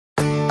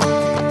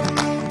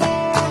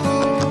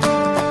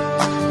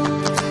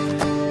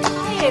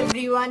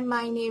everyone,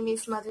 my name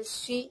is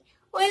Madhusri.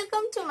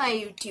 Welcome to my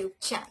YouTube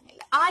channel.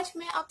 आज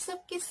मैं आप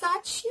सबके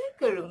साथ शेयर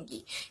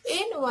करूंगी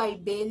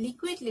NYbae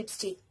लिक्विड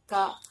लिपस्टिक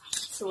का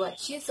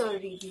स्वॉचेस और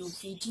रिव्यू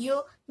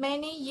वीडियो।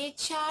 मैंने ये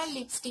 4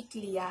 लिपस्टिक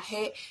लिया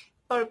है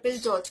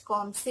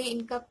purple.com से।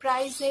 इनका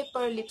प्राइस है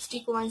पर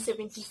लिपस्टिक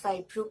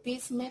 175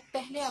 रुपीज। मैं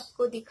पहले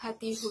आपको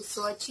दिखाती हूँ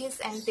स्वॉचेस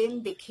एंड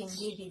देन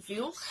देखेंगे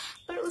रिव्यू।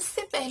 पर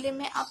उससे पहले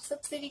मैं आप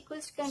सबसे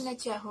रिक्वेस्ट करना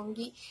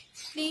चाहूंगी,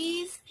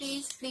 please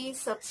please please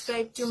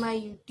subscribe to my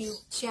YouTube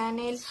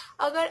channel.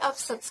 अगर आप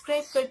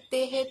सब्सक्राइब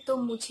करते हैं तो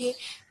मुझे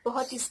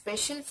बहुत ही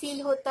स्पेशल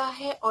फील होता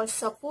है और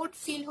सपोर्ट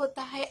फील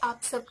होता है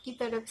आप सबकी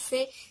तरफ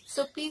से।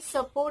 So please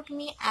support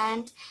me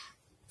and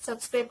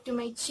subscribe to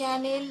my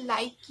channel.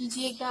 Like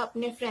कीजिएगा,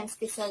 अपने फ्रेंड्स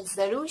के साथ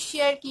जरूर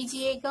शेयर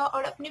कीजिएगा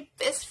और अपने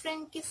बेस्ट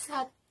फ्रेंड के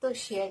साथ तो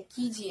शेयर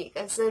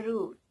कीजिएगा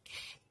जरूर।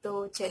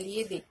 तो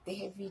चलिए देखते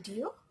हैं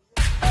वीडियो।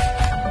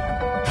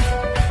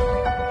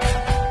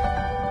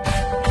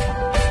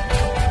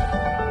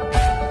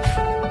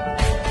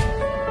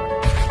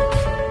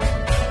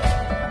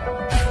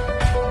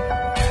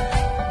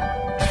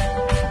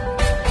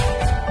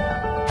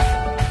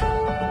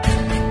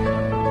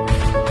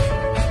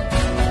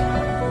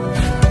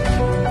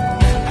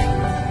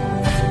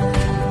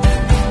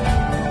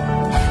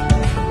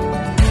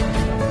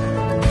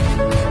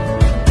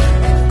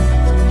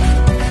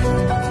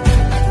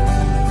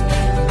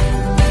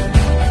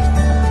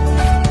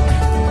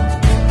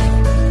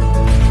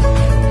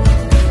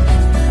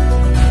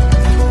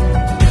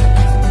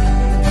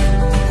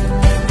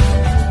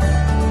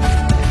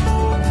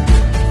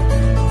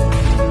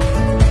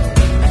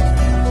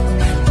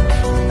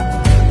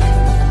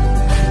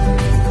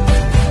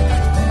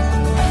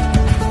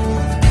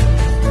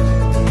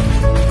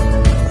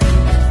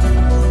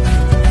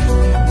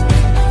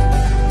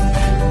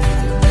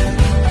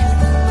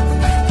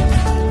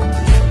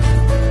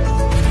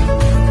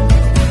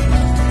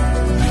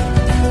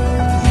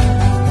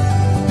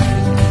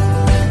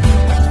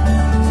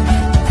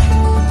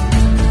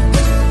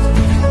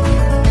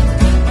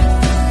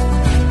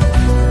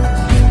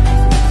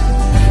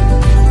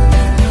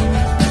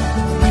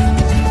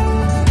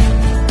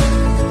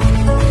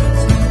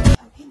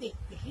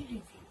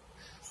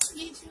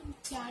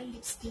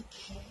 लिपस्टिक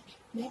है,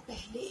 मैं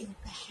पहले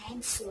इनका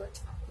हैंड स्वेच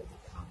आपको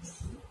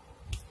दिखाऊंगी।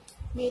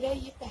 मेरा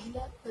ये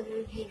पहला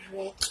कलर है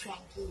रेड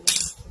ट्रैंकी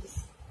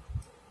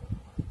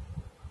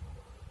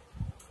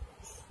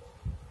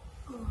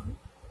और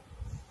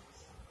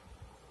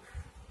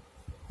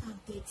आप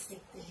देख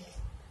सकते हैं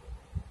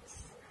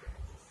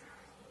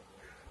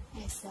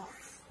ऐसा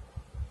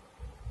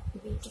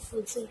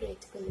ब्यूटीफुल से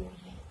रेड कलर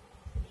है।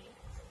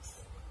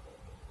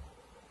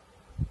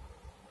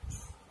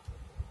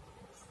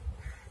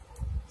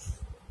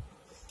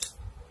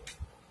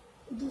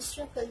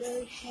 दूसरा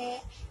कलर है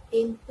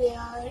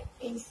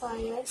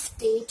एम्पायर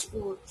स्टेट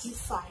वोड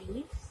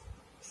 5।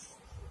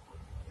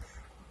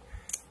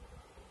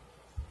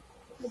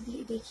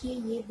 देखिए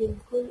ये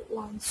बिल्कुल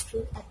वन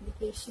स्ट्रोक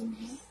एप्लीकेशन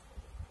है,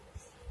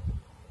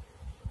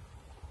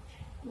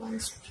 वन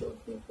स्ट्रोक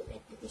बिल्कुल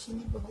एप्लीकेशन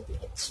है। बहुत ही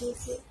अच्छे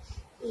से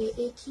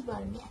एक ही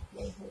बार में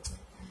अप्लाई हो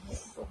जाता है,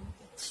 बहुत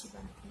अच्छी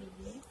बात है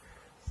ये।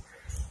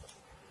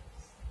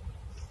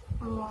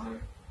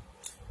 और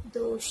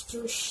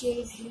जो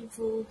शेड है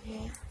वो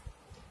है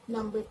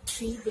नंबर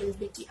 3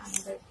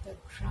 mbeautybeats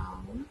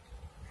ग्राउंड।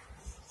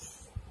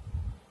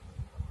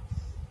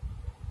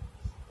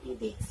 ये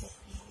देख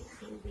सकते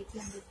हैं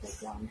mbeautybeats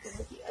ग्राउंड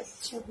बहुत ही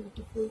अच्छा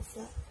ब्यूटीफुल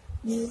सा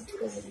न्यूड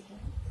कलर है।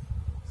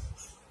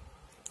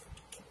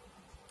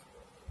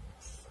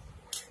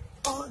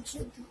 और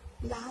जो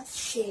लास्ट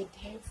शेड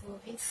है वो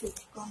है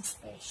सिलिकॉन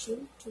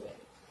स्पेशल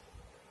 12।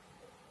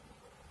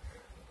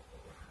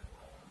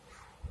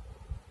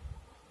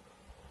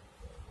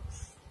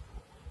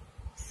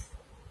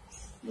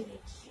 ये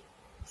देखिए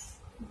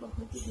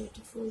बहुत ही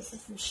ब्यूटीफुल सा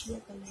फुशिया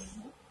कलर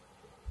है।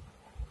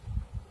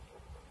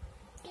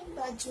 एक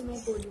बात जो मैं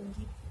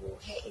बोलूँगी वो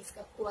है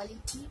इसका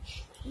क्वालिटी।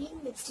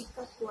 इन लिपस्टिक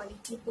का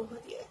क्वालिटी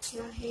बहुत ही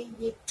अच्छा है।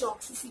 ये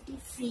टॉक्सिसिटी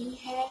फ्री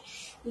है,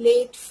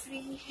 लेट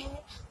फ्री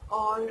है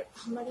और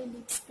हमारे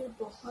लिप्स पे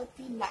बहुत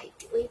ही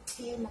लाइट वेट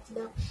है।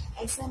 मतलब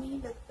ऐसा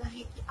नहीं लगता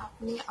है कि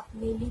आपने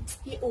अपने लिप्स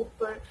के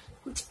ऊपर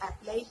कुछ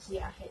अप्लाई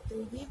किया है, तो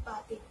ये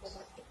बात एक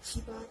बहुत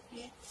अच्छी बात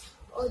है।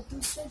 और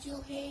दूसरा जो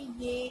है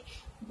ये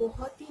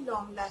बहुत ही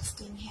लॉन्ग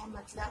लास्टिंग है।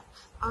 मतलब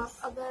आप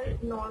अगर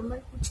नॉर्मल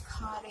कुछ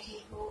खा रहे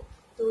हो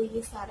तो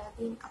ये सारा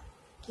दिन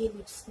आपके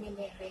लिप्स में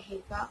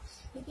रहेगा,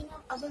 लेकिन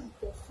आप अगर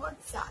बहुत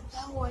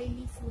ज़्यादा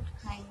ऑयली फूड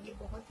खाएंगे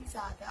बहुत ही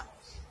ज़्यादा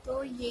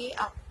तो ये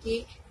आपके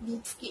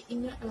लिप्स के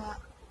इन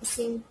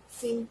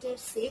सेंटर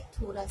से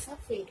थोड़ा सा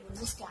फेड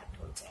होना स्टार्ट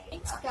हो जाएगा।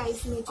 नेक्स्ट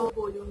प्राइस में जो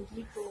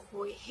बोलूँगी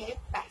वो है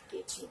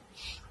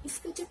पैकेजिंग।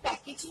 इसका जो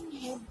पैकेजिंग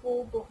है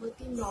वो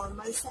बहुत ही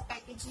नॉर्मल सा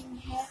पैकेजिंग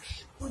है।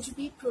 कुछ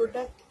भी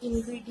प्रोडक्ट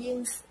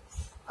इंग्रेडिएंट्स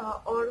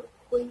और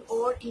कोई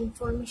और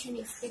इंफॉर्मेशन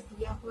इस पे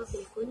दिया हुआ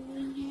बिल्कुल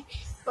नहीं है।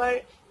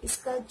 पर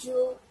इसका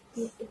जो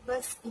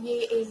बस ये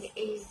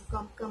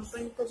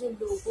कंपनी का जो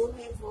लोगो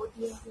है वो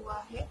दिया हुआ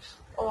है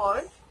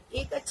और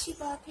एक अच्छी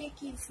बात है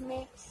कि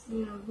इसमें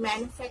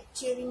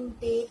manufacturing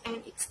date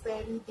and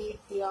expiry date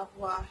दिया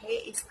हुआ है।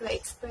 इसका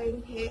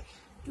एक्सपायरी है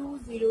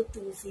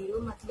 2020,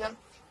 मतलब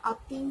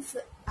आप 3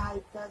 साल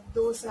तक,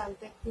 2 साल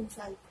तक, 3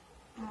 साल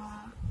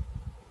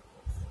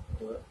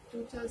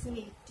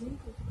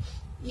 2018,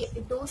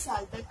 ये 2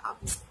 साल तक आप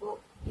इसको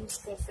यूज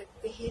कर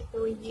सकते हैं।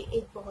 तो ये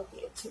एक बहुत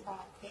ही अच्छी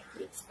बात है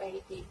कि एक्सपायरी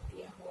डेट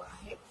दिया हुआ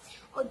है।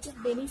 और जो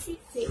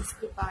बेनिफिट है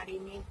इसके बारे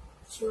में,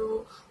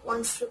 जो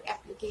वन स्ट्रोक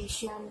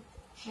एप्लीकेशन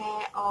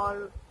है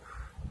और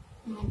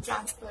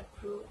ट्रांसफर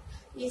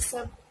प्रूफ, ये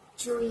सब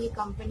जो ये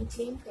कंपनी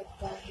क्लेम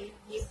करता है,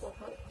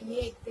 ये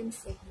एकदम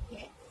सही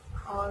है।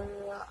 और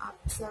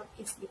आप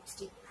सब इस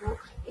लिपस्टिक को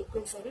एक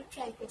बार ज़रूर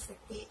ट्राई कर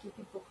सकते हैं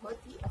क्योंकि बहुत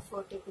ही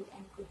अफोर्डेबल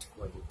एंड गुड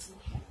क्वालिटी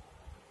है।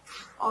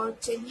 और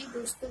चलिए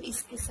दोस्तों,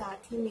 इसके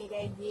साथ ही मेरा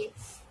ये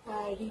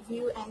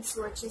रिव्यू एंड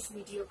स्वॉचेस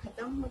वीडियो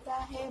ख़त्म होता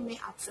है। मैं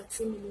आप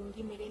सबसे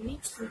मिलूंगी मेरे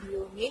नेक्स्ट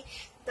वीडियो में।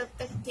 तब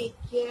तक take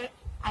care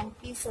and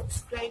please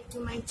subscribe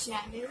to my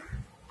channel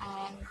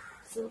and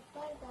so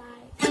bye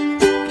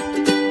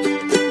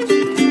bye।